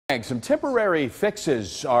Some temporary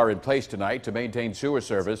fixes are in place tonight to maintain sewer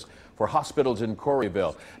service for hospitals in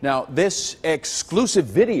Corryville. Now, this exclusive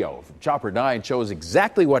video from Chopper 9 shows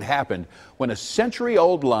exactly what happened when a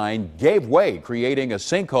century-old line gave way, creating a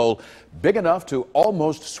sinkhole big enough to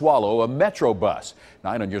almost swallow a Metro bus.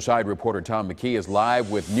 9 on Your Side reporter Tom McKee is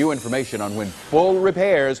live with new information on when full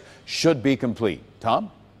repairs should be complete.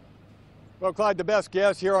 Tom? Well, Clyde, the best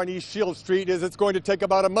guess here on East Shield Street is it's going to take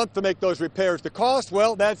about a month to make those repairs. The cost,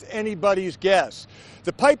 well, that's anybody's guess.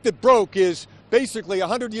 The pipe that broke is basically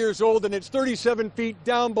 100 years old, and it's 37 feet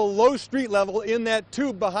down below street level in that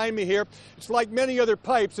tube behind me here. It's like many other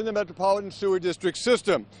pipes in the Metropolitan Sewer District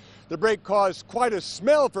system. The break caused quite a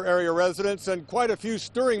smell for area residents and quite a few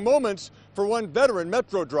stirring moments for one veteran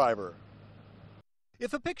Metro driver.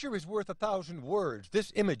 If a picture is worth 1,000 words,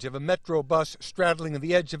 this image of a Metro bus straddling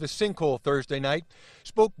the edge of a sinkhole Thursday night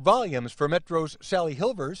spoke volumes for Metro's Sally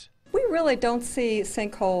Hilvers. We really don't see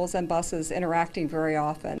sinkholes and buses interacting very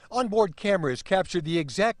often. Onboard cameras captured the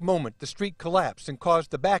exact moment the street collapsed and caused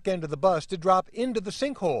the back end of the bus to drop into the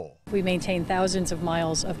sinkhole. We maintain thousands of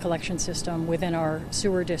miles of collection system within our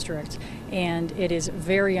sewer district, and it is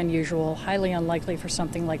very unusual, highly unlikely for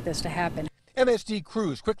something like this to happen. MSD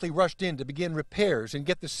crews quickly rushed in to begin repairs and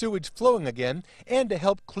get the sewage flowing again and to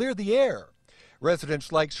help clear the air.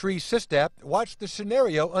 Residents like Sri Sistap watched the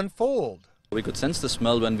scenario unfold. We could sense the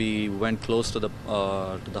smell when we went close to the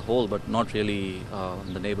hole, but not really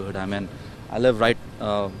in the neighborhood I'm in. I live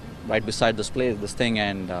right beside this thing,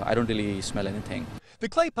 and I don't really smell anything. The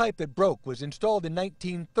clay pipe that broke was installed in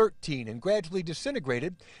 1913 and gradually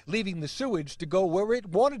disintegrated, leaving the sewage to go where it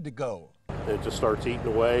wanted to go. It just starts eating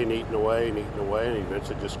away and eating away and eating away, and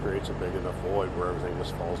eventually just creates a big enough void where everything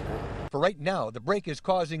just falls down. For right now, the break is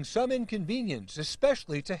causing some inconvenience,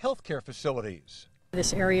 especially to healthcare facilities.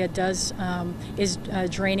 This area is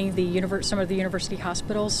draining some of the university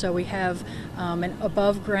hospitals, so we have an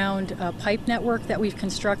above-ground pipe network that we've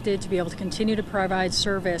constructed to be able to continue to provide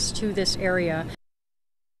service to this area.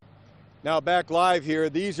 Now back live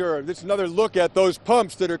here, this is another look at those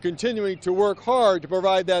pumps that are continuing to work hard to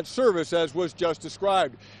provide that service as was just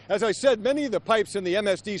described. As I said, many of the pipes in the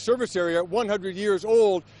MSD service area are 100 years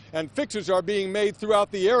old, and fixes are being made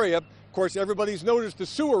throughout the area. Of course, everybody's noticed the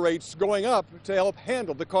sewer rates going up to help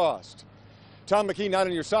handle the cost. Tom McKee, 9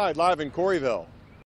 on Your Side, live in Corryville.